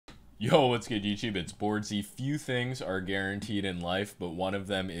Yo, what's good YouTube? It's Boardzy. Few things are guaranteed in life, but one of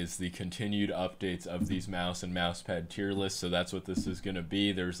them is the continued updates of these mouse and mousepad tier lists, so that's what this is going to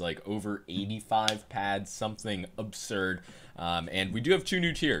be. There's like over 85 pads, something absurd. And we do have two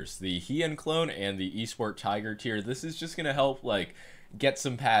new tiers, the Huoyun clone and the Esport Tiger tier. This is just going to help like get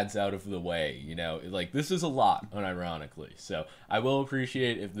some pads out of the way, you know, like this is a lot, unironically. So I will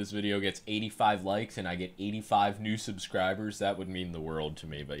appreciate if this video gets 85 likes and I get 85 new subscribers. That would mean the world to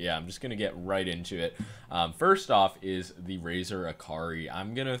me. But yeah, I'm just gonna get right into it. First off is the Razer Akari.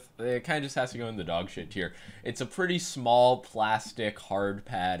 It kind of just has to go in the dog shit tier. It's a pretty small plastic hard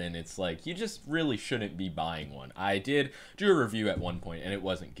pad, and it's like you just really shouldn't be buying one. I did do a review at one point and it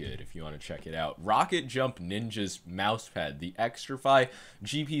wasn't good. If you want to check it out, Rocket Jump Ninja's mouse pad, the Xraypad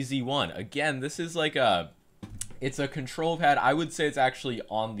GPZ1. Again, this is like it's a control pad. I would say it's actually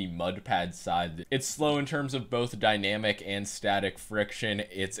on the mud pad side. It's slow in terms of both dynamic and static friction.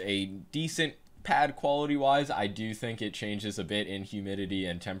 It's a decent pad quality wise. I do think it changes a bit in humidity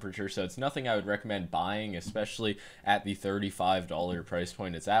and temperature, so it's nothing I would recommend buying, especially at the $35 price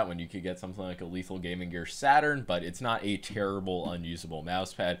point it's at, when you could get something like a Lethal Gaming Gear Saturn, but it's not a terrible unusable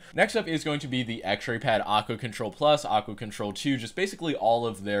mouse pad. Next up is going to be the Xraypad Aqua Control Plus, Aqua Control 2, just basically all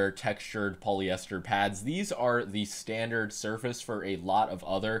of their textured polyester pads. These are the standard surface for a lot of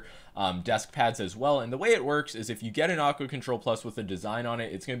other desk pads as well, and the way it works is if you get an Aqua Control Plus with a design on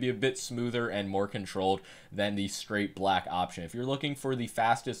it, it's going to be a bit smoother and more controlled than the straight black option. If you're looking for the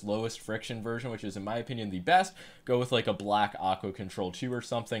fastest, lowest friction version, which is in my opinion the best, go with like a black Aqua Control 2 or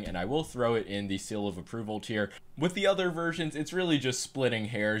something, and I will throw it in the seal of approval tier. With the other versions, it's really just splitting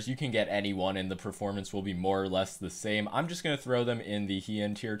hairs. You can get any one and the performance will be more or less the same. I'm just going to throw them in the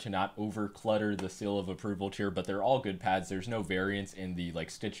Huoyun tier to not over clutter the seal of approval tier, but they're all good pads. There's no variance in the like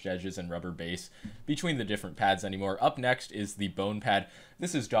stitched edges and rubber base between the different pads anymore. Up next is the Bone Pad.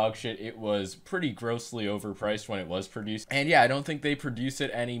 This is dog shit. It was pretty grossly overpriced when it was produced, and yeah, I don't think they produce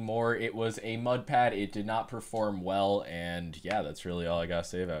it anymore. It was a mud pad. It did not perform well, and yeah, that's really all I gotta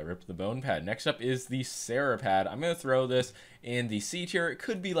say about it. Rip the Bone Pad. Next up is the Xraypad. I'm gonna throw this in the C tier. It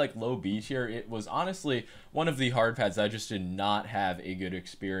could be like low B tier. It was honestly one of the hard pads I just did not have a good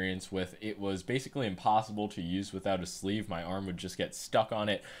experience with. It was basically impossible to use without a sleeve. My arm would just get stuck on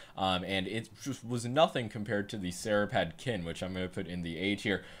it, and it just was nothing compared to the Xraypad Kin, which I'm going to put in the A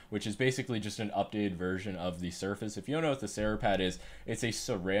tier, which is basically just an updated version of the surface. If you don't know what the Xraypad is, it's a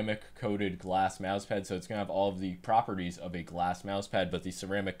ceramic coated glass mouse pad, so it's going to have all of the properties of a glass mouse pad, but the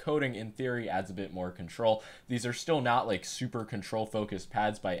ceramic coating in theory adds a bit more control. These are still not like super control focused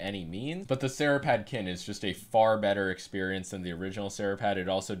pads by any means, but the Xraypad Kin is just a far better experience than the original Xraypad. It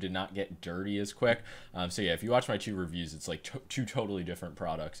also did not get dirty as quick. So yeah, if you watch my two reviews, it's like two totally different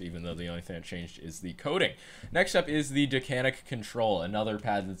products, even though the only thing that changed is the coating. Next up is the Dechanic Control, another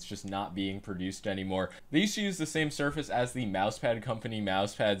pad that's just not being produced anymore. They used to use the same surface as the mousepad company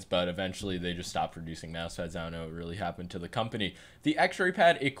MousePads, but eventually they just stopped producing mousepads. I don't know what really happened to the company. The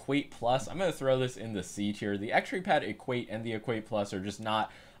Xraypad Equate Plus, I'm going to throw this in the C tier. The Xraypad Equate and the Equate Plus are just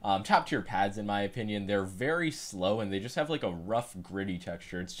not top tier pads in my opinion. They're very slow and they just have like a rough gritty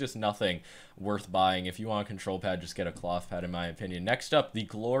texture. It's just nothing worth buying. If you want a control pad, just get a cloth pad in my opinion. Next up, the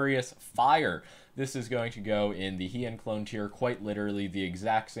Glorious Fire. This is going to go in the Huoyun clone tier, quite literally the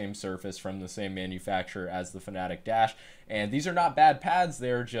exact same surface from the same manufacturer as the Fnatic Dash. And these are not bad pads,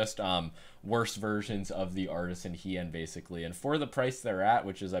 they're just worse versions of the Artisan Huoyun basically. And for the price they're at,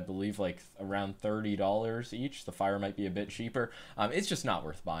 which is I believe like around $30 each, the Fire might be a bit cheaper, it's just not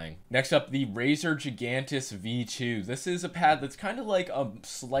worth buying. Next up, the Razer Gigantis V2. This is a pad that's kind of like a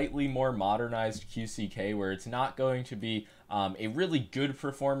slightly more modernized QCK, where it's not going to be a really good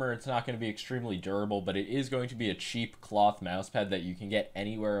performer. It's not going to be extremely durable, but it is going to be a cheap cloth mouse pad that you can get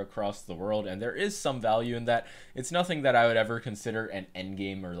anywhere across the world, and there is some value in that. It's nothing that I would ever consider an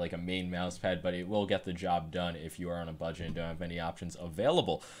endgame or like a main mouse pad, but it will get the job done if you are on a budget and don't have many options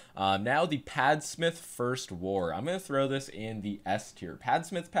available. Now the Padsmith First War. I'm going to throw this in the S tier.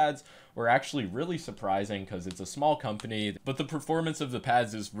 Padsmith pads were actually really surprising because it's a small company, but the performance of the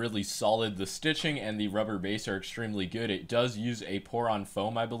pads is really solid. The stitching and the rubber base are extremely good. It does use a pour-on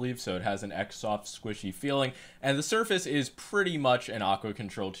foam, I believe, so it has an X-Soft squishy feeling, and the surface is pretty much an Aqua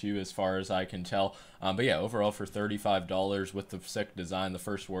Control 2 as far as I can tell. But yeah, overall for $35 with the sick design, the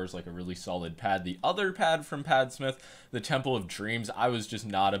First War is like a really solid pad. The other pad from Padsmith, the Temple of Dreams, I was just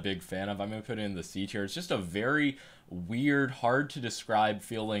not a big fan of. I'm going to put it in the C tier. It's just a very weird, hard to describe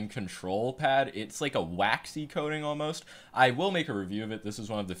feeling control pad. It's like a waxy coating almost. I will make a review of it. This is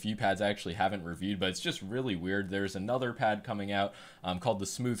one of the few pads I actually haven't reviewed, but it's just really weird. There's another pad coming out called the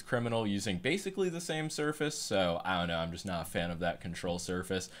Smooth Criminal using basically the same surface, so I don't know, I'm just not a fan of that control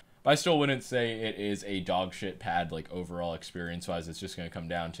surface. But I still wouldn't say it is a dog shit pad, like overall experience wise. It's just going to come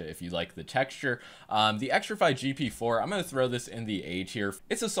down to if you like the texture. The Xraypad GP4, I'm going to throw this in the A tier.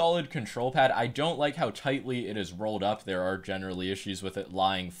 It's a solid control pad. I don't like how tightly it is rolled up. There are generally issues with it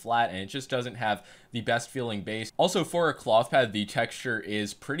lying flat, and it just doesn't have the best feeling base. Also, for a cloth pad, the texture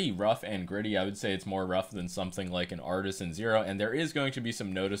is pretty rough and gritty. I would say it's more rough than something like an Artisan Zero, and there is going to be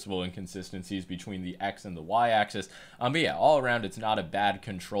some noticeable inconsistencies between the X and the Y axis. But yeah, all around, it's not a bad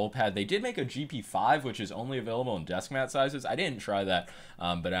control pad. They did make a GP5, which is only available in desk mat sizes. I didn't try that,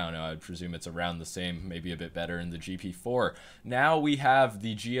 but I don't know. I'd presume it's around the same, maybe a bit better in the GP4. Now we have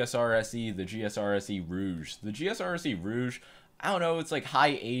the GSR-SE, the GSR-SE Rouge. The GSR-SE Rouge, I don't know, it's like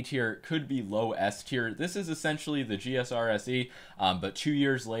high A tier, it could be low S tier. This is essentially the GSR-SE, but 2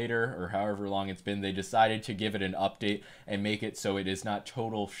 years later, or however long it's been, they decided to give it an update and make it so it is not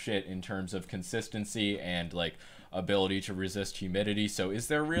total shit in terms of consistency and like ability to resist humidity. So is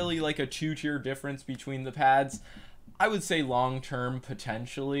there really like a 2-tier difference between the pads? I would say long-term,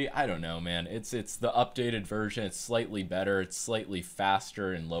 potentially. I don't know, man. It's the updated version. It's slightly better. It's slightly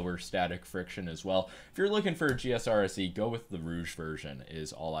faster and lower static friction as well. If you're looking for a GSR-SE, go with the Rouge version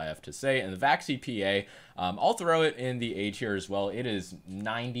is all I have to say. And the Vaxee PA, I'll throw it in the A tier as well. It is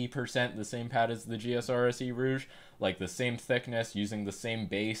 90% the same pad as the GSR-SE Rouge. Like the same thickness, using the same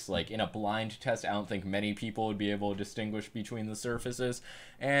base. Like in a blind test, I don't think many people would be able to distinguish between the surfaces,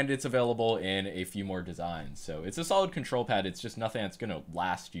 and it's available in a few more designs. So it's a solid control pad. It's just nothing that's going to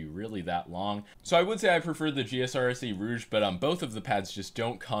last you really that long. So I would say I prefer the GSR-SE Rouge, but both of the pads just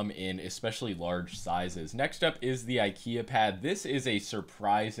don't come in especially large sizes. Next up is the IKEA pad. This is a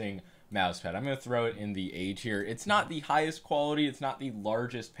surprising mouse pad. I'm going to throw it in the A tier. It's not the highest quality. It's not the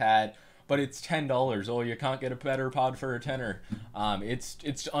largest pad, but it's $10. Oh, you can't get a better pod for a tenner.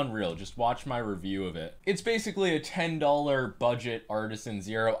 It's unreal. Just watch my review of it. It's basically a $10 budget Artisan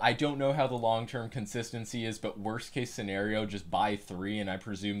Zero. I don't know how the long-term consistency is, but worst case scenario, just buy 3, and I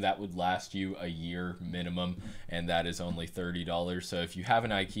presume that would last you a year minimum, and that is only $30. So if you have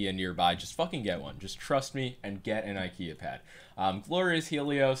an IKEA nearby, just fucking get one. Just trust me and get an IKEA pad. Glorious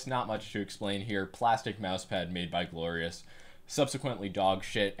Helios, not much to explain here. Plastic mouse pad made by Glorious. Subsequently dog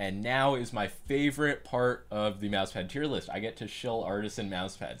shit, and now is my favorite part of the mousepad tier list. I get to shill Artisan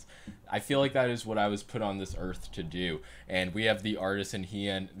mousepads. I feel like that is what I was put on this earth to do, and we have the Artisan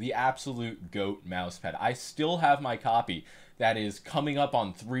Huoyun, the absolute GOAT mousepad. I still have my copy that is coming up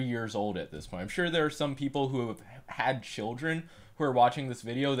on 3 years old at this point. I'm sure there are some people who have had children who are watching this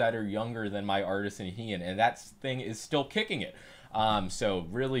video that are younger than my Artisan Huoyun, and that thing is still kicking it. So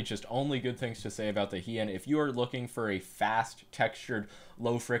really just only good things to say about the Huoyun. If you are looking for a fast, textured,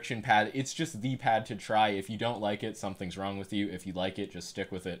 low friction pad, it's just the pad to try. If you don't like it, something's wrong with you. If you like it, just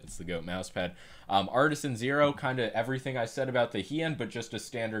stick with it. It's the GOAT mouse pad. Artisan Zero, kind of everything I said about the Huoyun, but just a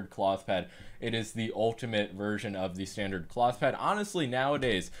standard cloth pad. It is the ultimate version of the standard cloth pad. Honestly,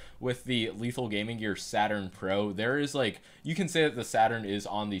 nowadays, with the Lethal Gaming Gear Saturn Pro, there is like, you can say that the Saturn is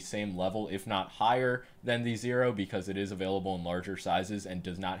on the same level, if not higher, than the Zero, because it is available in larger sizes and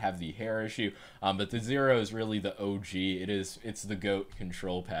does not have the hair issue. But the Zero is really the OG. It's the GOAT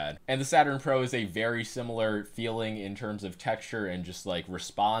control pad. And the Saturn Pro is a very similar feeling in terms of texture and just like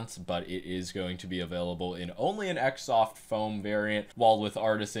response, but it is going to be available in only an X-Soft foam variant, while with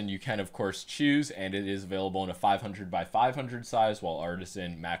Artisan you can of course choose, and it is available in a 500 by 500 size, while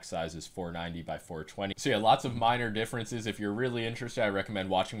Artisan max size is 490 by 420. So yeah, lots of minor differences. If you're really interested, I recommend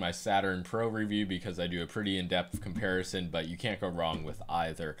watching my Saturn Pro review because I do a pretty in-depth comparison, but you can't go wrong with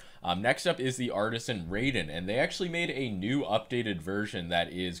either. Next up is the Artisan Raiden, and they actually made a new updated version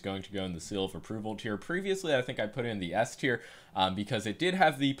that is going to go in the seal of approval tier. Previously, I think I put it in the S tier because it did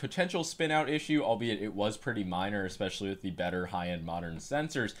have the potential spin out issue, albeit it was pretty minor, especially with the better high-end modern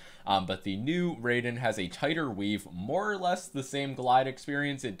sensors. But the new Raiden has a tighter weave, more or less the same glide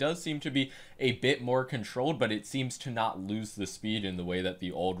experience. It does seem to be a bit more controlled, but it seems to not lose the speed in the way that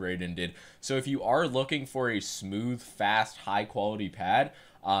the old Raiden did. So if you are looking for a smooth, fast, high-quality pad,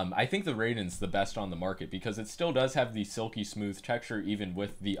 I think the Raiden's the best on the market because it still does have the silky smooth texture even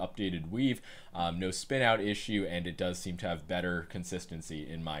with the updated weave, no spin out issue, and it does seem to have better consistency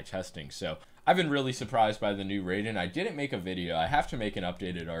in my testing. So I've been really surprised by the new Raiden. I didn't make a video. I have to make an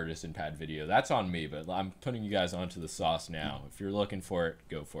updated Artisan pad video. That's on me, but I'm putting you guys onto the sauce now. If you're looking for it,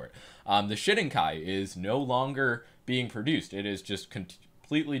 go for it. The Shidenkai is no longer being produced. It is just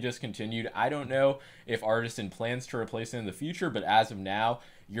completely discontinued. I don't know if Artisan plans to replace it in the future, but as of now,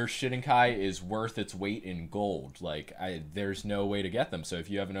 your Shidenkai is worth its weight in gold. Like, there's no way to get them. So if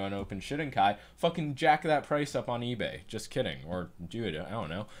you have an unopened Shidenkai, fucking jack that price up on eBay. Just kidding. Or do it, I don't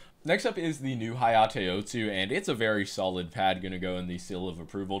know. Next up is the new Hayate Otsu, and it's a very solid pad, going to go in the seal of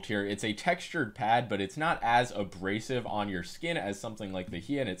approval tier. It's a textured pad, but it's not as abrasive on your skin as something like the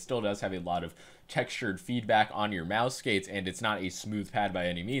Hien. It still does have a lot of textured feedback on your mouse skates, and it's not a smooth pad by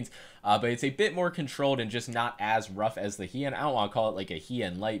any means, but it's a bit more controlled and just not as rough as the Hien. I don't want to call it like a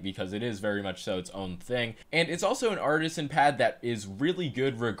Hien Light because it is very much so its own thing, and it's also an artisan pad that is really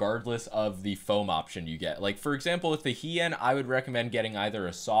good regardless of the foam option you get. Like, for example, with the Hien, I would recommend getting either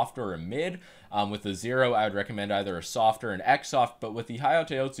a soft or a mid. With the Zero, I would recommend either a soft or an X-Soft, but with the Hayate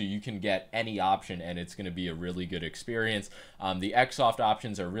Otsu, you can get any option, and it's going to be a really good experience. The X-Soft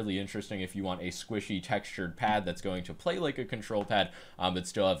options are really interesting if you want a squishy textured pad that's going to play like a control pad, but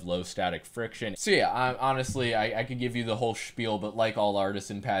still have low static friction. So yeah, honestly, I could give you the whole spiel, but like all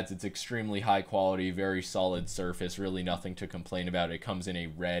artisan pads, it's extremely high quality, very solid surface, really nothing to complain about. It comes in a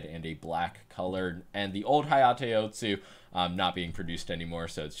red and a black color, and the old Hayate Otsu, not being produced anymore,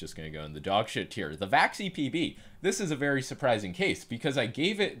 so it's just going to go in the dog shit tier. The Vaxee PB, this is a very surprising case because I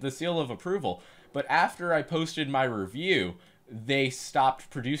gave it the seal of approval, but after I posted my review, they stopped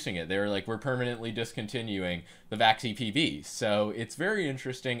producing it. They were like, we're permanently discontinuing the Vaxee PB. So it's very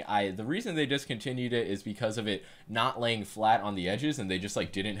interesting. The reason they discontinued it is because of it not laying flat on the edges, and they just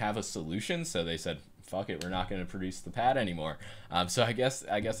like didn't have a solution, so they said, fuck it, we're not going to produce the pad anymore. So I guess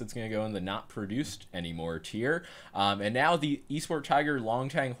it's going to go in the not produced anymore tier. And now the Esport Tiger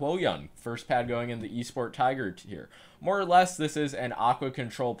Longtang Huoyun, first pad going in the Esport Tiger tier. More or less, this is an Aqua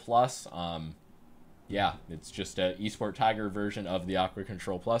Control Plus. Yeah, it's just a Esport Tiger version of the Aqua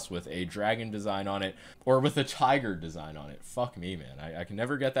Control Plus with a dragon design on it, or with a tiger design on it. Fuck me, man. I can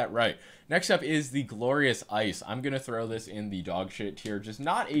never get that right. Next up is the Glorious Ice. I'm going to throw this in the dog shit tier. Just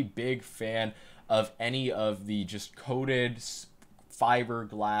not a big fan of any of the just coated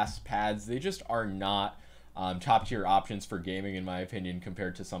fiberglass pads. They just are not top tier options for gaming, in my opinion,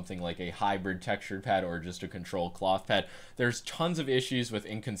 compared to something like a hybrid textured pad or just a control cloth pad. There's tons of issues with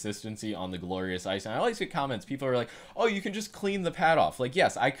inconsistency on the Glorious Ice, and I always get comments. People are like, oh, you can just clean the pad off. Like,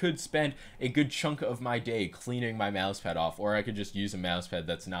 yes, I could spend a good chunk of my day cleaning my mouse pad off, or I could just use a mouse pad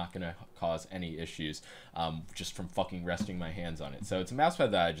that's not going to cause any issues just from fucking resting my hands on it. So it's a mouse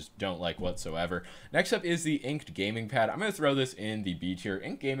pad that I just don't like whatsoever. Next up is the Inked Gaming Pad. I'm going to throw this in the B tier.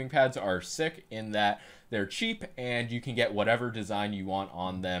 Inked Gaming Pads are sick in that they're cheap and you can get whatever design you want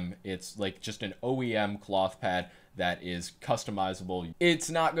on them. It's like just an OEM cloth pad that is customizable. It's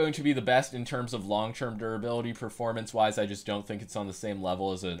not going to be the best in terms of long-term durability performance-wise. I just don't think it's on the same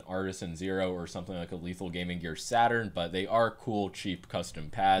level as an Artisan Zero or something like a Lethal Gaming Gear Saturn, but they are cool, cheap custom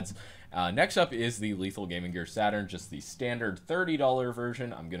pads. Next up is the Lethal Gaming Gear Saturn, just the standard $30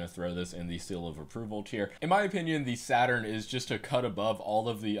 version. I'm going to throw this in the seal of approval tier. In my opinion, the Saturn is just a cut above all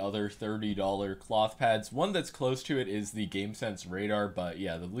of the other $30 cloth pads. One that's close to it is the GameSense Radar, but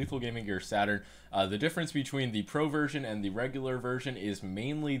yeah, the Lethal Gaming Gear Saturn, the difference between the Pro version and the regular version is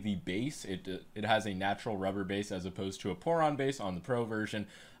mainly the base. It has a natural rubber base as opposed to a Poron base on the Pro version.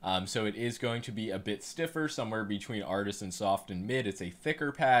 So it is going to be a bit stiffer, somewhere between Artisan Soft and Mid. It's a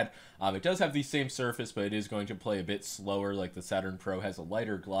thicker pad. It does have the same surface, but it is going to play a bit slower, like the Saturn Pro has a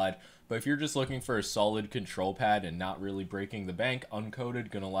lighter glide. But if you're just looking for a solid control pad and not really breaking the bank, uncoated,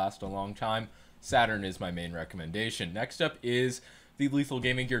 gonna last a long time, Saturn is my main recommendation. Next up is the Lethal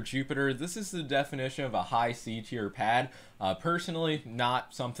Gaming Gear Jupiter. This is the definition of a high C tier pad. Personally,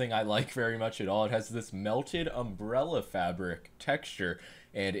 not something I like very much at all. It has this melted umbrella fabric texture,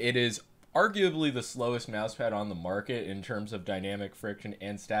 and it is arguably the slowest mouse pad on the market in terms of dynamic friction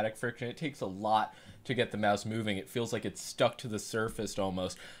and static friction. It takes a lot to get the mouse moving. It feels like it's stuck to the surface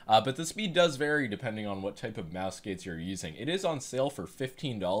almost, but the speed does vary depending on what type of mouse skates you're using. It is on sale for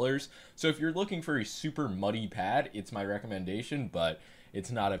 $15, so if you're looking for a super muddy pad, it's my recommendation, but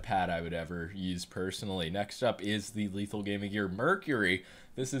it's not a pad I would ever use personally. Next up is the Lethal Gaming Gear Mercury.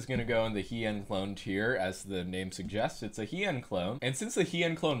 This is going to go in the Hien clone tier, as the name suggests. It's a Hien clone, and since the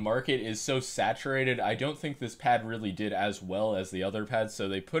Hien clone market is so saturated, I don't think this pad really did as well as the other pads, so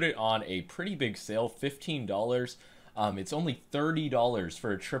they put it on a pretty big sale, $15. It's only $30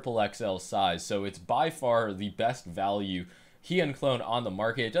 for a triple XL size, so it's by far the best value Hien clone on the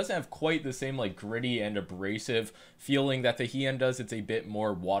market. It doesn't have quite the same like gritty and abrasive feeling that the Hien does. It's a bit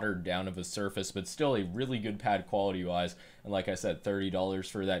more watered down of a surface, but still a really good pad quality wise. And like I said, $30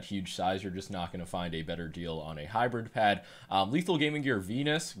 for that huge size. You're just not going to find a better deal on a hybrid pad. Lethal Gaming Gear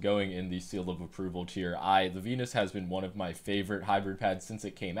Venus going in the seal of approval tier. The Venus has been one of my favorite hybrid pads since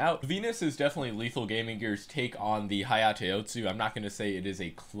it came out. Venus is definitely Lethal Gaming Gear's take on the Hayate Otsu. I'm not going to say it is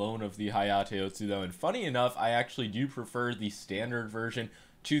a clone of the Hayate Otsu though, and funny enough, I actually do prefer the standard version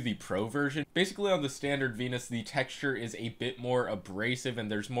to the Pro version. Basically on the standard Venus, the texture is a bit more abrasive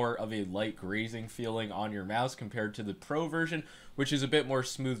and there's more of a light grazing feeling on your mouse compared to the Pro version, which is a bit more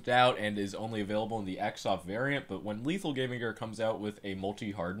smoothed out and is only available in the Xsoft variant. But when Lethal Gaming Gear comes out with a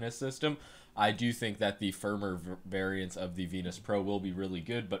multi-hardness system, I do think that the firmer variants of the Venus Pro will be really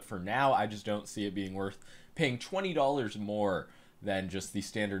good, but for now, I just don't see it being worth paying $20 more than just the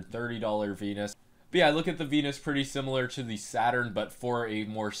standard $30 Venus. But yeah, I look at the Venus pretty similar to the Saturn, but for a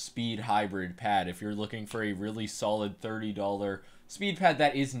more speed hybrid pad. If you're looking for a really solid $30 speed pad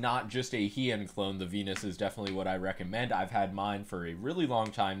that is not just a Heian clone, the Venus is definitely what I recommend. I've had mine for a really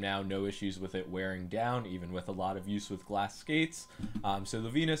long time now, no issues with it wearing down, even with a lot of use with glass skates. So the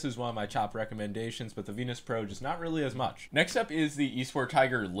Venus is one of my top recommendations, but the Venus Pro just not really as much. Next up is the Esport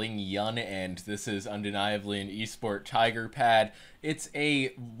Tiger Ling Yun, and this is undeniably an Esport Tiger pad. It's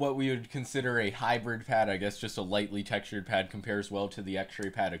what we would consider a hybrid pad, I guess just a lightly textured pad, compares well to the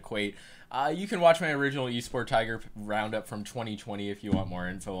Xraypad Equate. You can watch my original Esport Tiger roundup from 2020 if you want more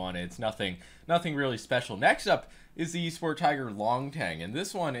info on it. It's nothing really special. Next up is the Esport Tiger Longtang, and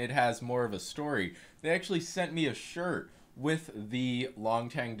this one, it has more of a story. They actually sent me a shirt with the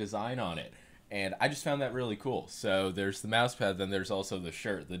Longtang design on it, and I just found that really cool. So there's the mouse pad, then there's also the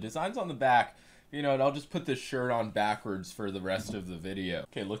shirt. The design's on the back. You know, and I'll just put this shirt on backwards for the rest of the video.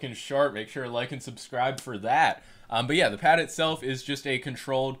 Okay, looking sharp. Make sure to like and subscribe for that. But yeah, the pad itself is just a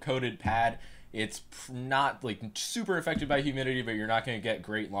controlled coated pad. It's not like super affected by humidity, but you're not going to get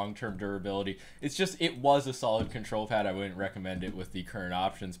great long-term durability. It's just, it was a solid control pad. I wouldn't recommend it with the current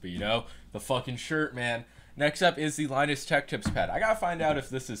options, but you know, the fucking shirt, man. Next up is the Linus Tech Tips pad. I gotta find out if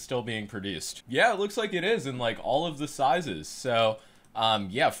this is still being produced. Yeah, it looks like it is in like all of the sizes. So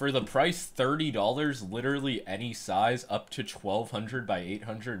yeah, for the price, $30, literally any size up to 1200 by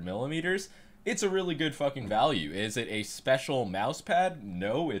 800 millimeters. It's a really good fucking value. Is it a special mouse pad?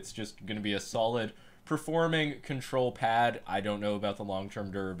 No, it's just going to be a solid performing control pad. I don't know about the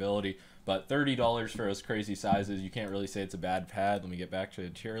long-term durability, but $30 for those crazy sizes, you can't really say it's a bad pad. Let me get back to the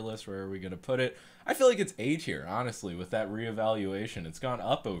tier list. Where are we going to put it? I feel like it's A tier, honestly, with that reevaluation. It's gone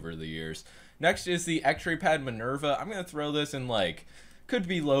up over the years. Next is the Xraypad Minerva. I'm going to throw this in like, could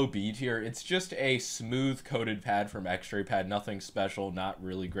be low B tier. It's just a smooth coated pad from Xraypad, nothing special, not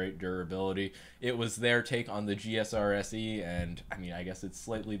really great durability. It was their take on the GSR SE, and I mean, I guess it's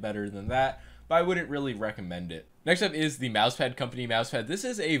slightly better than that, but I wouldn't really recommend it. Next up is the Mousepad Company Mousepad. This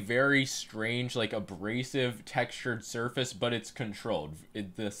is a very strange, like abrasive textured surface, but it's controlled.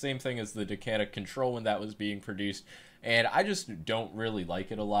 The same thing as the Dechanic Control when that was being produced. And I just don't really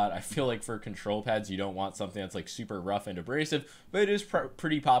like it a lot. I feel like for control pads, you don't want something that's like super rough and abrasive, but it is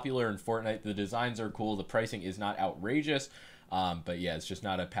pretty popular in Fortnite. The designs are cool. The pricing is not outrageous. But yeah, it's just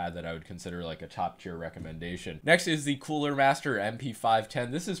not a pad that I would consider like a top tier recommendation. Next is the Cooler Master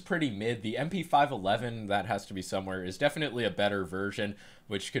MP510. This is pretty mid. The MP511, that has to be somewhere, is definitely a better version,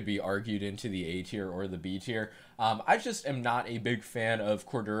 which could be argued into the A tier or the B tier. I just am not a big fan of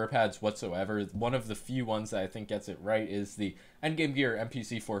Cordura pads whatsoever. One of the few ones that I think gets it right is the Endgame Gear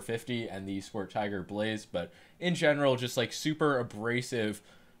MPC 450 and the Esport Tiger Blaze, but in general, just like super abrasive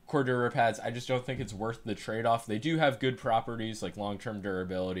Cordura pads, I just don't think it's worth the trade-off. They do have good properties like long-term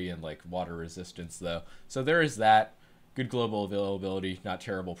durability and like water resistance though. So there is that. Good global availability, not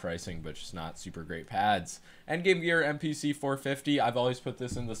terrible pricing, but just not super great pads. Endgame Gear MPC 450, I've always put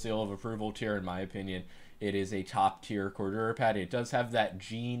this in the seal of approval tier in my opinion. It is a top tier Cordura pad. It does have that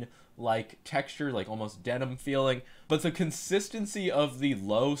jean-like texture, like almost denim feeling, but the consistency of the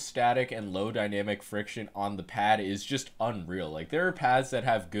low static and low dynamic friction on the pad is just unreal. Like there are pads that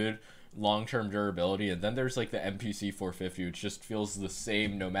have good long-term durability, and then there's like the MPC 450, which just feels the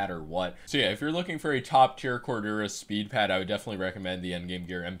same no matter what. So yeah, if you're looking for a top tier Cordura speed pad, I would definitely recommend the Endgame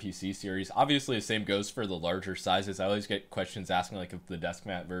Gear MPC series. Obviously the same goes for the larger sizes. I always get questions asking like if the desk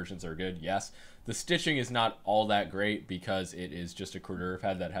mat versions are good. Yes, the stitching is not all that great because it is just a Cordura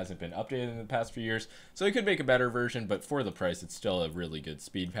pad that hasn't been updated in the past few years, so they could make a better version, but for the price it's still a really good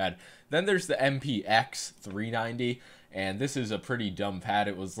speed pad. Then there's the MPX 390, and this is a pretty dumb pad.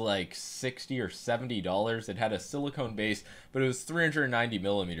 It was like $60 or $70. It had a silicone base, but it was 390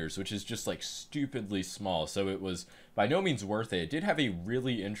 millimeters, which is just like stupidly small. So it was by no means worth it. It did have a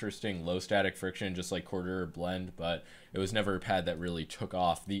really interesting low static friction, just like Cordura Blend, but it was never a pad that really took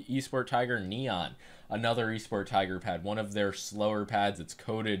off. The Esport Tiger Neon, another Esport Tiger pad, one of their slower pads. It's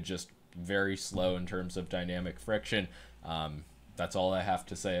coated just very slow in terms of dynamic friction. that's all I have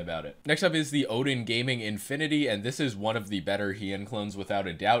to say about it. Next up is the Odin Gaming Infinity, and this is one of the better Hien clones without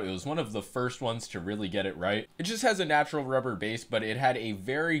a doubt. It was one of the first ones to really get it right. It just has a natural rubber base, but it had a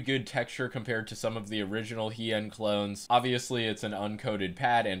very good texture compared to some of the original Hien clones. Obviously, it's an uncoated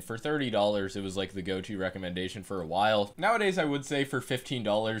pad, and for $30, it was like the go-to recommendation for a while. Nowadays, I would say for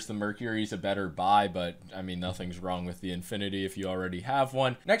 $15, the Mercury's a better buy, but I mean, nothing's wrong with the Infinity if you already have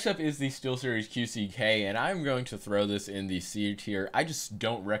one. Next up is the SteelSeries QCK, and I'm going to throw this in the C tier. I just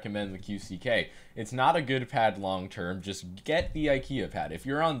don't recommend the QCK. It's not a good pad long term. Just get the IKEA pad. If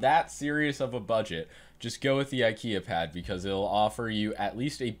you're on that serious of a budget, just go with the IKEA pad, because it'll offer you at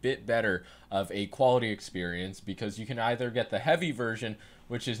least a bit better of a quality experience, because you can either get the heavy version,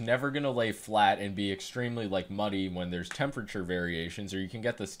 which is never going to lay flat and be extremely like muddy when there's temperature variations, or you can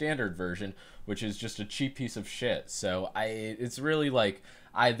get the standard version, which is just a cheap piece of shit. So it's really like,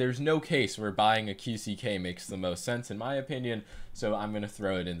 there's no case where buying a QCK makes the most sense in my opinion, so I'm going to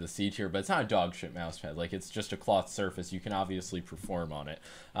throw it in the C tier, but it's not a dog shit mouse pad. Like, it's just a cloth surface. You can obviously perform on it.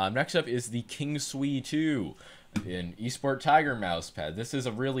 Next up is the King Sui 2 in Esport Tiger Mousepad. This is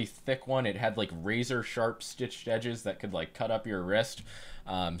a really thick one. It had like razor sharp stitched edges that could like cut up your wrist.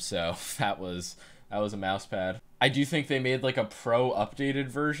 So that was a mouse pad. I do think they made like a pro updated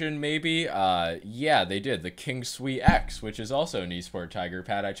version, maybe. Yeah, they did. The King Sui X, which is also an Esport Tiger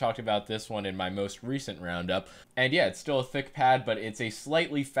pad. I talked about this one in my most recent roundup. And yeah, it's still a thick pad, but it's a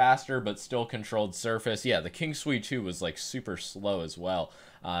slightly faster but still controlled surface. Yeah, the King Sui 2 was like super slow as well.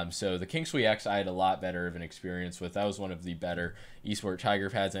 So the King Sui X I had a lot better of an experience with. That was one of the better Esport Tiger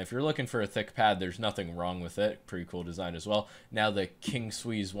pads, and if you're looking for a thick pad, there's nothing wrong with it. Pretty cool design as well. Now the King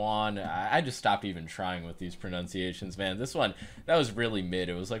Sui Zwan, I just stopped even trying with these pronunciations, man. This one, that was really mid.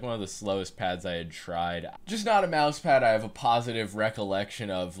 It was like one of the slowest pads I had tried. Just not a mouse pad I have a positive recollection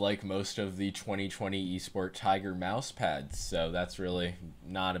of, like most of the 2020 Esport Tiger mouse pads, so that's really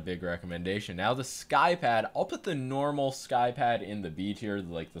not a big recommendation. Now the Skypad, I'll put the normal Skypad in the B tier,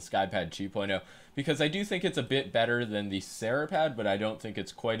 like the Skypad 2.0, because I do think it's a bit better than the Xraypad, but I don't think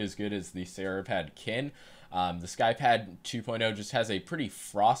it's quite as good as the Xraypad Kin. The Skypad 2.0 just has a pretty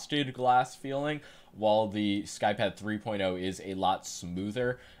frosted glass feeling, while the Skypad 3.0 is a lot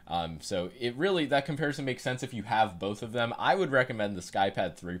smoother. So it really, that comparison makes sense if you have both of them. I would recommend the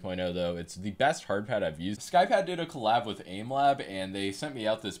Skypad 3.0 though. It's the best hard pad I've used. Skypad did a collab with AimLab, and they sent me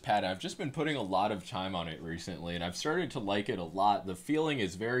out this pad. I've just been putting a lot of time on it recently, and I've started to like it a lot. The feeling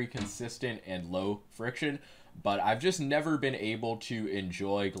is very consistent and low friction, but I've just never been able to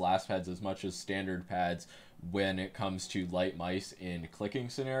enjoy glass pads as much as standard pads when it comes to light mice in clicking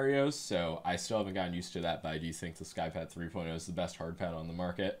scenarios, so I still haven't gotten used to that, but I do think the Skypad 3.0 is the best hard pad on the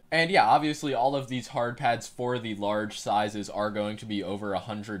market. And yeah, obviously all of these hard pads for the large sizes are going to be over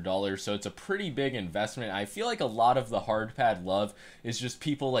 $100, so it's a pretty big investment. I feel like a lot of the hard pad love is just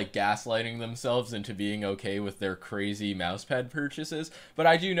people like gaslighting themselves into being okay with their crazy mouse pad purchases, but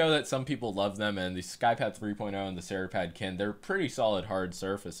I do know that some people love them, and the Skypad 3.0 and the Xraypad Kin, they're pretty solid hard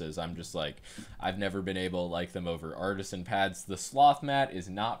surfaces. I'm just like, I've never been able to like them over Artisan pads. The Slothmat is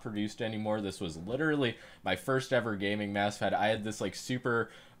not produced anymore. This was literally my first ever gaming mouse pad. I had this like super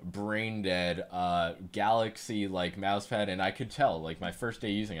brain dead Galaxy like mouse pad, and I could tell like my first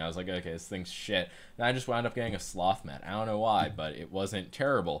day using it, I was like, okay, this thing's shit. And I just wound up getting a Slothmat. I don't know why, but it wasn't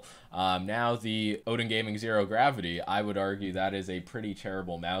terrible. Now the Odin Gaming Zero Gravity, I would argue that is a pretty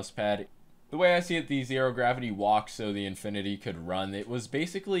terrible mouse pad. The way I see it, the Zero Gravity walked so the Infinity could run. It was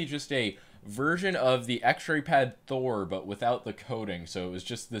basically just a version of the Xraypad Thor, but without the coating, so it was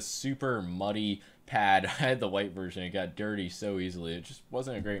just this super muddy pad. I had the white version. It got dirty so easily. It just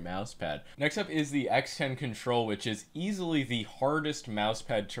wasn't a great mouse pad. Next up is the Dechanic Control, which is easily the hardest mouse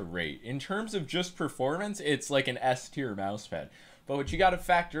pad to rate. In terms of just performance, it's like an S tier mouse pad. But what you got to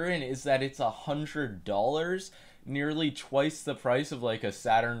factor in is that it's $100, nearly twice the price of like a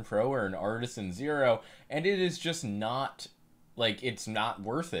Saturn Pro or an Artisan Zero, and it is just not, like, it's not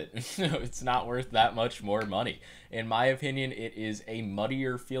worth it. It's not worth that much more money. In my opinion, it is a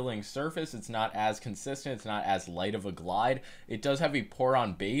muddier feeling surface. It's not as consistent. It's not as light of a glide. It does have a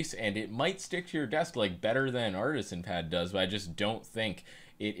pour-on base, and it might stick to your desk like better than an Artisan pad does, but I just don't think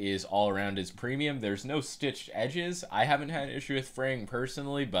it is all around as premium. There's no stitched edges. I haven't had an issue with fraying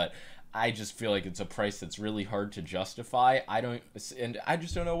personally, but I just feel like it's a price that's really hard to justify. I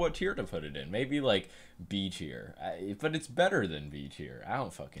just don't know what tier to put it in. Maybe like B tier, but it's better than B tier. I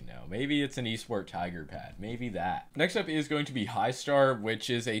don't fucking know. Maybe it's an Esport Tiger pad. Maybe that. Next up is going to be Highstar, which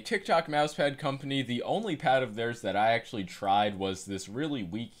is a TikTok mousepad company. The only pad of theirs that I actually tried was this really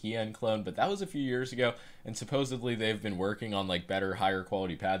weak Hien clone, but that was a few years ago, and supposedly they've been working on like better, higher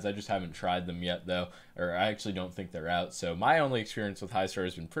quality pads. I just haven't tried them yet though, or I actually don't think they're out. So my only experience with Highstar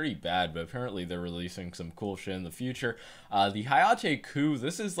has been pretty bad, but apparently they're releasing some cool shit in the future. The Hayate Ku,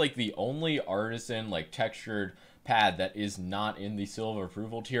 this is like the only Artisan like textured pad that is not in the silver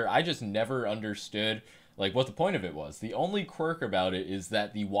approval tier. I just never understood like what the point of it was. The only quirk about it is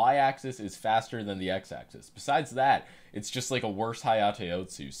that the y-axis is faster than the x-axis. Besides that, it's just like a worse Hayate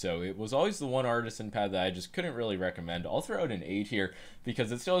Otsu. So it was always the one Artisan pad that I just couldn't really recommend. I'll throw it an A tier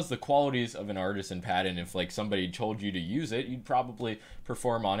because it still has the qualities of an Artisan pad, and if like somebody told you to use it, you'd probably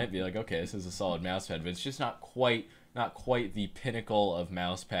perform on it, be like, okay, this is a solid mouse pad, but it's just not quite the pinnacle of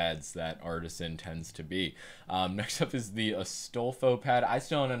mouse pads that Artisan tends to be. Next up is the Astolfo pad. I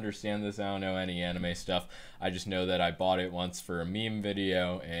still don't understand this. I don't know any anime stuff. I just know that I bought it once for a meme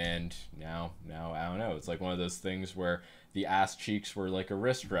video, and now I don't know. It's like one of those things where the ass cheeks were like a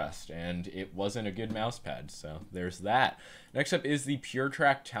wrist rest, and it wasn't a good mouse pad, so there's that. Next up is the Pure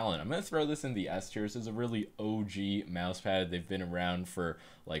Track Talent. I'm going to throw this in the S tier. This is a really OG mouse pad. They've been around for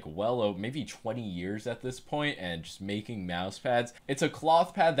like maybe 20 years at this point, and just making mouse pads. It's a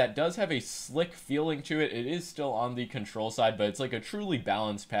cloth pad that does have a slick feeling to it. It is still on the control side, but it's like a truly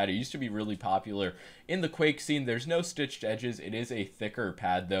balanced pad. It used to be really popular in the Quake scene. There's no stitched edges. It is a thicker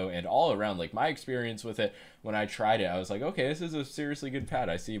pad though, and all around, like my experience with it when I tried it, I was like, okay, this is a seriously good pad.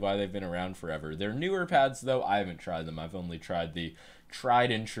 I see why they've been around forever. They're newer pads though. I haven't tried them. I've only tried the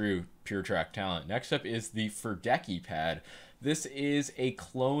tried and true Pure Track Talent. Next up is the Pferdeki Pad. This is a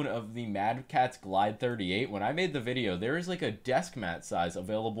clone of the Mad Catz Glide 38. When I made the video, there is like a desk mat size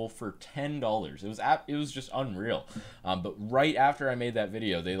available for $10. It was just unreal. But right after I made that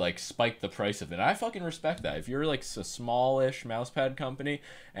video, they like spiked the price of it. And I fucking respect that. If you're like a smallish mousepad company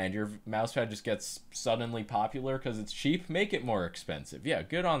and your mousepad just gets suddenly popular because it's cheap, make it more expensive. Yeah,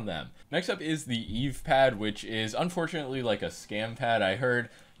 good on them. Next up is the Eve Pad, which is unfortunately like a scam pad. I heard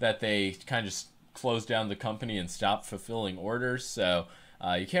that they kind of closed down the company and stopped fulfilling orders, so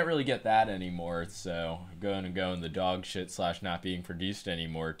you can't really get that anymore. So go in the dog shit / not being produced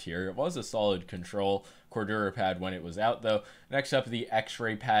anymore tier. It was a solid control Cordura pad when it was out though. Next up, the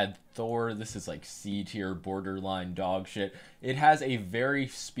Xraypad Thor. This is like C tier borderline dog shit. It has a very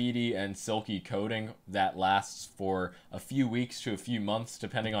speedy and silky coating that lasts for a few weeks to a few months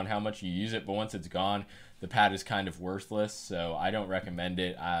depending on how much you use it, but once it's gone, the pad is kind of worthless, so I don't recommend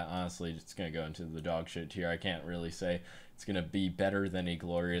it. Honestly, it's going to go into the dog shit tier. I can't really say it's going to be better than a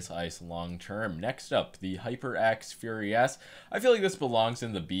Glorious Ice long term. Next up, the Hyperx Fury S. I feel like this belongs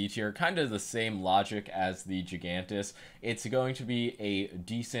in the B tier, kind of the same logic as the Gigantus. It's going to be a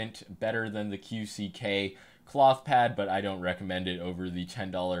decent, better than the QCK cloth pad, but I don't recommend it over the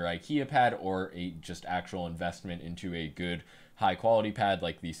 $10 IKEA pad or a just actual investment into a good high quality pad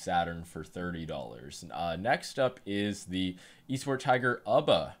like the Saturn for $30. Next up is the Esport Tiger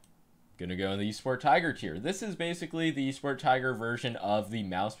EBA. Gonna go in the Esport Tiger tier. This is basically the Esport Tiger version of the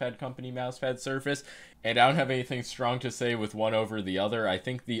mousepad company mousepad surface, and I don't have anything strong to say with one over the other. I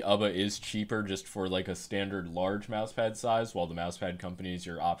think the EBA is cheaper just for like a standard large mousepad size, while the mousepad company is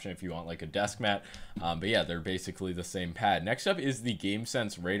your option if you want like a desk mat. But yeah, they're basically the same pad. Next up is the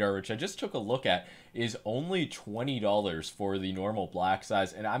GameSense Radar, which I just took a look at, is only $20 for the normal black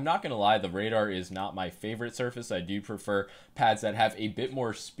size. And I'm not gonna lie, the Radar is not my favorite surface. I do prefer pads that have a bit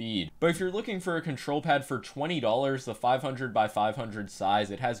more speed. But if you're looking for a control pad for $20, the 500 by 500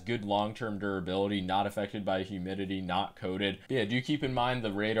 size, it has good long-term durability, not affected by humidity, not coated. But yeah, do keep in mind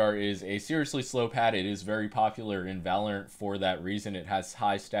the Radar is a seriously slow pad. It is very popular in Valorant for that reason. It has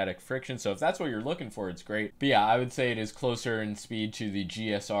high static friction, so if that's what you're looking for, it's great. But yeah, I would say it is closer in speed to the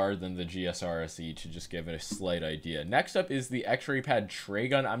GSR than the GSR SE, to just give it a slight idea. Next up is the Xraypad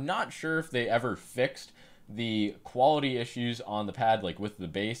Traigun. I'm not sure if they ever fixed the quality issues on the pad, like with the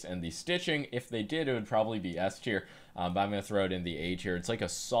base and the stitching. If they did, it would probably be S tier, but I'm going to throw it in the A tier. It's like a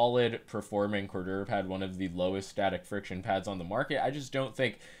solid performing Cordura pad, one of the lowest static friction pads on the market. I just don't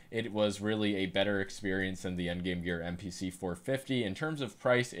think it was really a better experience than the Endgame Gear MPC 450. In terms of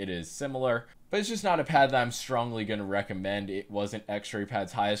price, it is similar, but it's just not a pad that I'm strongly going to recommend. It wasn't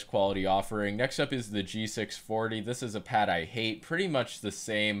Xraypad's highest quality offering. Next up is the G640. This is a pad I hate, pretty much the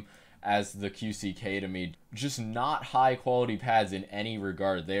same as the QCK to me. Just not high quality pads in any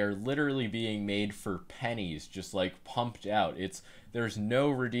regard. They are literally being made for pennies, just like pumped out. There's no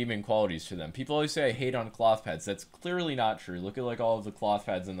redeeming qualities to them. People always say I hate on cloth pads. That's clearly not true. Look at like all of the cloth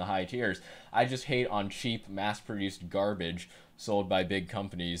pads in the high tiers. I just hate on cheap, mass-produced garbage sold by big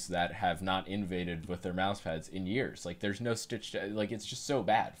companies that have not innovated with their mouse pads in years. Like, there's no stitched, like, it's just so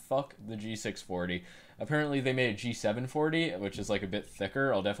bad. Fuck the G640. Apparently they made a G740, which is like a bit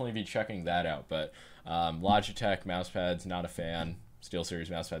thicker. I'll definitely be checking that out. But Logitech mouse pads, not a fan. SteelSeries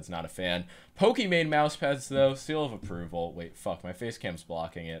mousepads, not a fan. Pokimane mousepads, though, seal of approval. Wait, fuck, my face cam's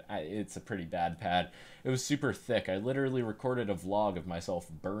blocking it. It's a pretty bad pad. It was super thick. I literally recorded a vlog of myself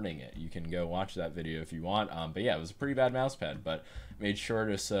burning it. You can go watch that video if you want. But yeah, it was a pretty bad mousepad, but made sure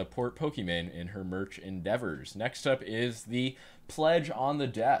to support Pokimane in her merch endeavors. Next up is the Pledge on the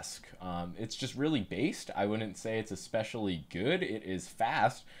desk. It's just really based. I wouldn't say it's especially good. It is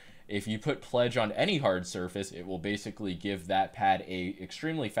fast. If you put Pledge on any hard surface, it will basically give that pad a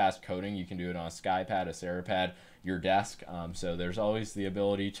extremely fast coating. You can do it on a Skypad, a Xraypad, your desk. So there's always the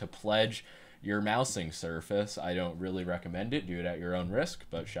ability to Pledge your mousing surface. I don't really recommend it. Do it at your own risk,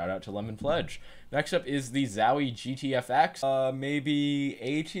 but shout out to Lemon Pledge. Next up is the Zowie GTFX. Maybe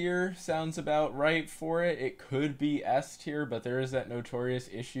A tier sounds about right for it. It could be S tier, but there is that notorious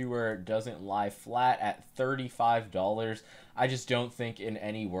issue where it doesn't lie flat at $35. I just don't think in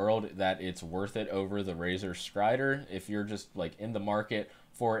any world that it's worth it over the Razer Strider. If you're just like in the market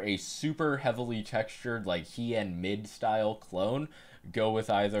for a super heavily textured like Hien mid style clone, go with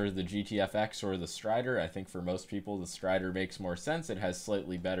either the GTFX or the Strider. I think for most people the Strider makes more sense. It has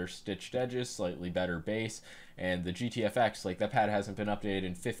slightly better stitched edges, slightly better base, and the GTFX, like, that pad hasn't been updated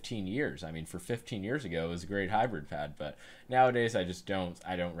in 15 years. I mean, for 15 years ago it was a great hybrid pad, but nowadays I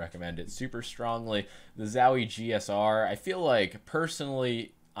don't recommend it super strongly. The Zowie GSR, I feel like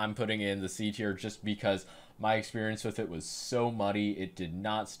personally I'm putting in the C tier just because my experience with it was so muddy. It did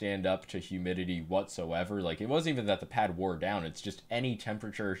not stand up to humidity whatsoever. Like, it wasn't even that the pad wore down. It's just any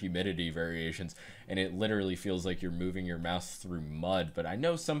temperature, humidity variations, and it literally feels like you're moving your mouse through mud. But I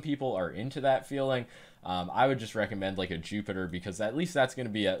know some people are into that feeling. I would just recommend like a Jupiter, because at least that's going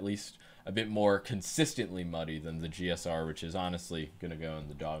to be at least a bit more consistently muddy than the GSR, which is honestly going to go in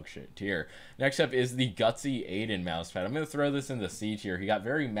the dog shit tier. Next up is the Gutsy Aiden mousepad. I'm going to throw this in the C tier. He got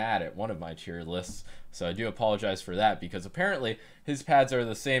very mad at one of my tier lists, so I do apologize for that, because apparently his pads are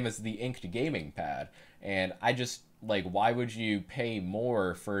the same as the Inked Gaming pad, and I just, like, why would you pay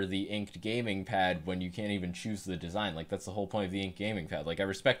more for the Inked Gaming pad when you can't even choose the design? Like, that's the whole point of the Inked Gaming pad. Like, I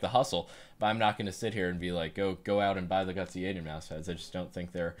respect the hustle, but I'm not going to sit here and be like, go out and buy the Gutsy Aiden mousepads. I just don't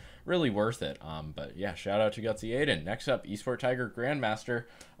think they're really worth it. But yeah, shout out to Gutsy Aiden. Next up, Esport Tiger Grandmaster,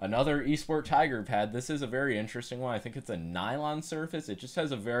 another Esport Tiger pad. This is a very interesting one. I think it's a nylon surface. It just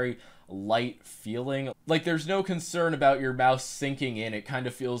has a very light feeling. Like, there's no concern about your mouse sinking in. It kind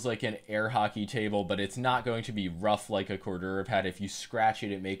of feels like an air hockey table, but it's not going to be rough like a Cordura pad. If you scratch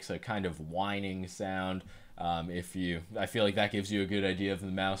it, it makes a kind of whining sound. I feel like that gives you a good idea of the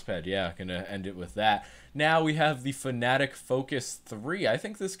mouse pad. Yeah, gonna end it with that. Now we have the Fnatic Focus 3. I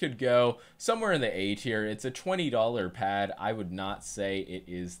think this could go somewhere in the A tier. It's a $20 pad. I would not say it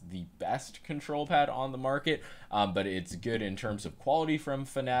is the best control pad on the market, but it's good in terms of quality from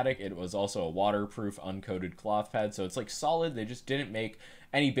Fnatic. It was also a waterproof, uncoated cloth pad, so it's like solid. They just didn't make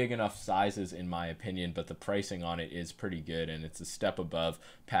any big enough sizes in my opinion, but the pricing on it is pretty good, and it's a step above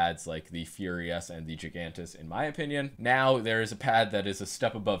pads like the Fury S and the Gigantus in my opinion. Now there is a pad that is a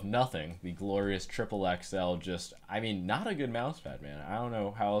step above nothing, the glorious Triple XL. Just, I mean, not a good mouse pad, man. I don't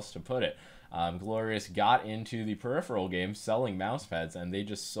know how else to put it. Glorious got into the peripheral game selling mouse pads, and they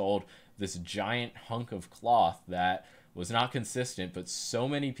just sold this giant hunk of cloth that was not consistent, but so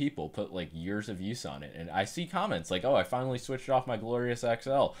many people put like years of use on it. And I see comments like, oh, I finally switched off my Glorious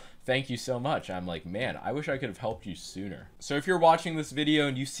XL. Thank you so much. I'm like, man, I wish I could have helped you sooner. So if you're watching this video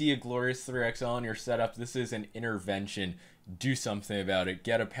and you see a Glorious 3XL in your setup, this is an intervention. Do something about it.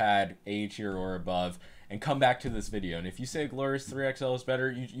 Get a pad A tier or above, and come back to this video. And if you say Glorious 3XL is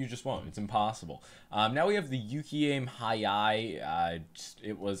better, you just won't. It's impossible. Now we have the Yuki Aim Hayai.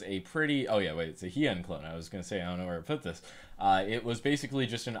 It was a pretty... Oh, yeah, wait. It's a Hien clone. I was going to say, I don't know where to put this. It was basically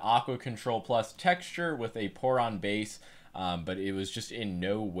just an Aqua Control Plus texture with a Poron base. But it was just in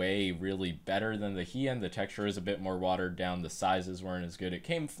no way really better than the Hien. The texture is a bit more watered down. The sizes weren't as good. It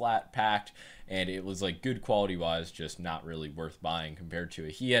came flat packed, and it was like good quality wise, just not really worth buying compared to a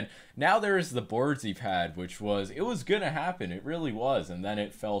Hien. Now there is the Boardzy Pad, which it was gonna happen. It really was, and then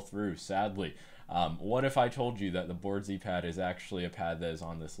it fell through, sadly. What if I told you that the Boardzy Pad is actually a pad that is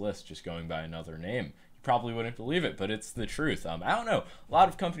on this list, just going by another name? You probably wouldn't believe it, but it's the truth. I don't know. A lot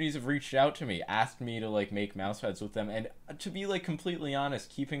of companies have reached out to me, asked me to like make mouse pads with them, and to be like completely honest,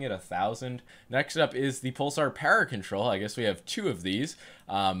 keeping it 1,000. Next up is the Pulsar Para Control. I guess we have 2 of these.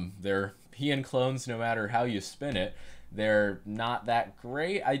 They're Heian clones no matter how you spin it. They're not that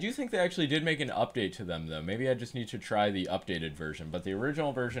great. I do think they actually did make an update to them, though. Maybe I just need to try the updated version. But the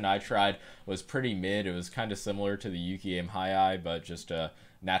original version I tried was pretty mid. It was kind of similar to the Yuki Aim Hayai, but just a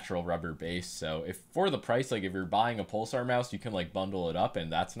natural rubber base. So if for the price, like if you're buying a Pulsar mouse, you can like bundle it up,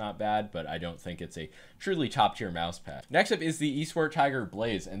 and that's not bad, but I don't think it's a truly top tier mouse pad. Next up is the Esport Tiger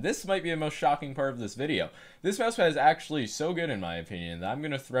Blaze, and this might be the most shocking part of this video. This mouse pad is actually so good in my opinion that I'm going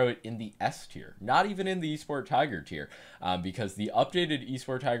to throw it in the S tier, not even in the Esport Tiger tier, because the updated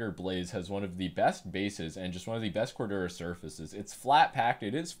Esport Tiger Blaze has one of the best bases and just one of the best Cordura surfaces. It's flat packed.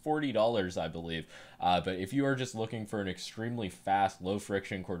 It is $40, I believe, but if you are just looking for an extremely fast, low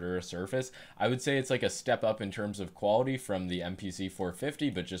friction Cordura surface, I would say it's like a step up in terms of quality from the MPC 450,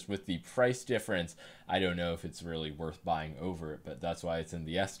 but just with the price difference, I don't know if it's really worth buying over it, but that's why it's in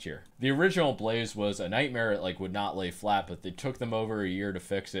the S tier. The original Blaze was a nightmare. It like would not lay flat, but they took them over a year to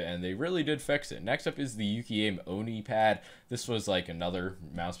fix it, and they really did fix it. Next up is the Yuki Aim Oni pad. This was like another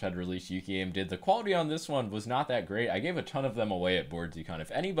mouse pad release Yuki Aim did. The quality on this one was not that great. I gave a ton of them away at BoardzyCon.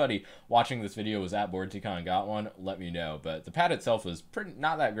 If anybody watching this video was at BoardzyCon and got one, let me know. But the pad itself was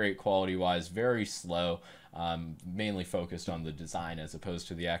not that great quality wise, very slow. Mainly focused on the design as opposed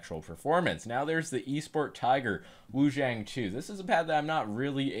to the actual performance. Now there's the Esport Tiger Wuxiang 2. This is a pad that I'm not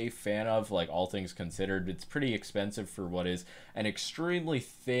really a fan of, like all things considered. It's pretty expensive for what is an extremely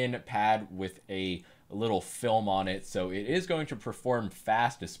thin pad with a little film on it, so it is going to perform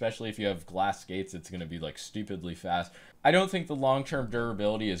fast, especially if you have glass skates. It's going to be like stupidly fast. I don't think the long-term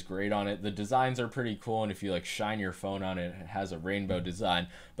durability is great on it. The designs are pretty cool, and if you like shine your phone on it, it has a rainbow design.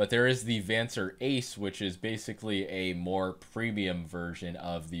 But there is the Vaxee Ace, which is basically a more premium version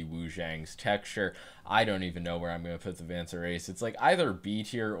of the Wuxiang's texture. I don't even know where I'm going to put the Vaxee Ace. It's like either B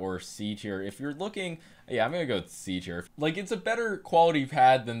tier or C tier. If you're looking, yeah, I'm going to go with C tier. Like, it's a better quality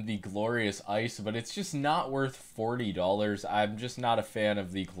pad than the Glorious Ice, but it's just not worth $40. I'm just not a fan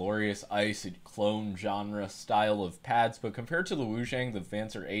of the Glorious Ice clone genre style of pads, but compared to the Wuxiang, the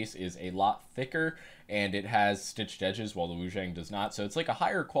Vaxee Ace is a lot thicker, and it has stitched edges while the Wuxiang does not, so it's like a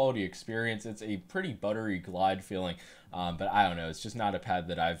higher quality experience. It's a pretty buttery glide feeling, but I don't know, it's just not a pad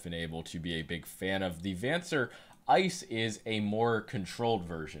that I've been able to be a big fan of. The Vaxee Ice is a more controlled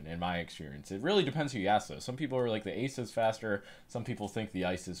version in my experience. It really depends who you ask though. Some people are like the Ace is faster, some people think the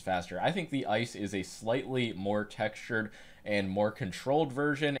Ice is faster. I think the Ice is a slightly more textured and more controlled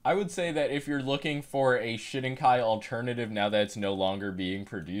version. I would say that if you're looking for a Shidenkai alternative now that it's no longer being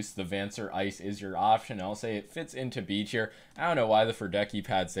produced, the Vaxee Ice is your option. I'll say it fits into B tier. I don't know why the Pferdeki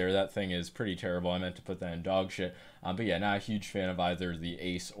Pad's there. That thing is pretty terrible. I meant to put that in dog shit. But yeah, not a huge fan of either the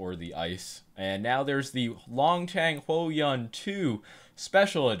Ace or the Ice. And now there's the Longtang Huoyun 2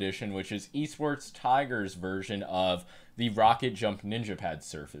 Special Edition, which is Esport Tiger's version of the Rocket Jump Ninja Pad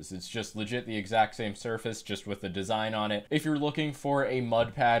surface. It's just legit the exact same surface, just with the design on it. If you're looking for a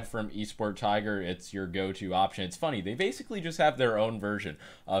mud pad from Esport Tiger, it's your go-to option. It's funny, they basically just have their own version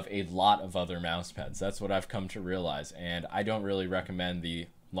of a lot of other mouse pads. That's what I've come to realize, and I don't really recommend the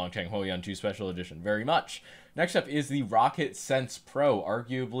Longtang Huoyun 2 Special Edition very much. Next up is the Roccat Sense Pro,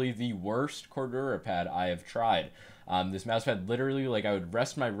 arguably the worst Cordura pad I have tried. This mouse pad, literally, like, I would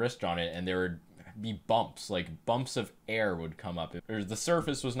rest my wrist on it and there would be bumps, like bumps of air would come up. The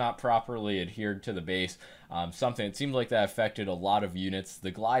surface was not properly adhered to the base. It seemed like that affected a lot of units.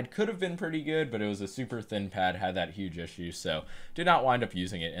 The glide could have been pretty good, but it was a super thin pad, had that huge issue, so did not wind up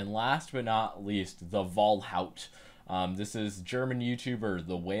using it. And last but not least, the Valhaut. This is German YouTuber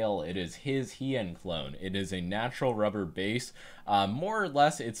The Whale. It is his Heian clone. It is a natural rubber base. More or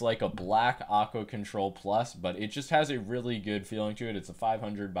less, it's like a black Aqua Control Plus, but it just has a really good feeling to it. It's a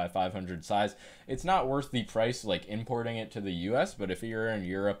 500 by 500 size. It's not worth the price, like importing it to the US, but if you're in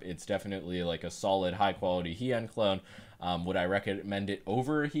Europe, it's definitely like a solid, high-quality Heian clone. Would I recommend it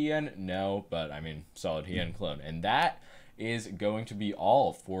over a Heian? No, but I mean, solid Heian clone. And that is going to be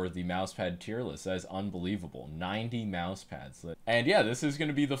all for the mousepad tier list. That is unbelievable. 90 mousepads. And yeah, this is going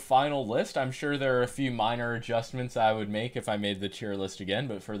to be the final list. I'm sure there are a few minor adjustments I would make if I made the tier list again,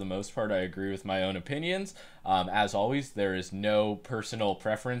 but for the most part, I agree with my own opinions. As always, there is no personal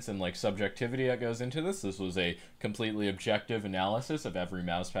preference and like subjectivity that goes into this. This was a completely objective analysis of every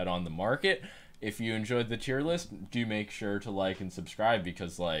mousepad on the market. If you enjoyed the tier list, do make sure to like and subscribe,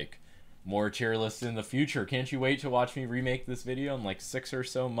 because like, more tier lists in the future. Can't you wait to watch me remake this video in like 6 or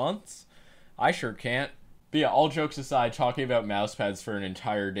so months? I sure can't. But yeah, all jokes aside, talking about mouse pads for an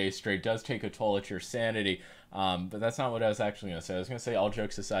entire day straight does take a toll at your sanity. But that's not what I was actually going to say. I was going to say, all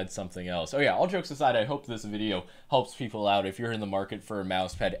jokes aside, something else. Oh yeah, all jokes aside, I hope this video helps people out. If you're in the market for a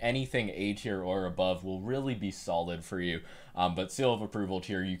mouse pad, anything A tier or above will really be solid for you. But seal of approval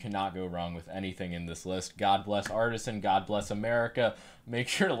tier, you cannot go wrong with anything in this list. God bless Artisan, God bless America. Make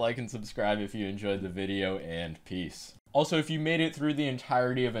sure to like and subscribe if you enjoyed the video, and peace. Also, if you made it through the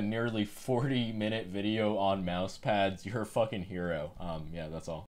entirety of a nearly 40-minute video on mouse pads, you're a fucking hero. Yeah, that's all.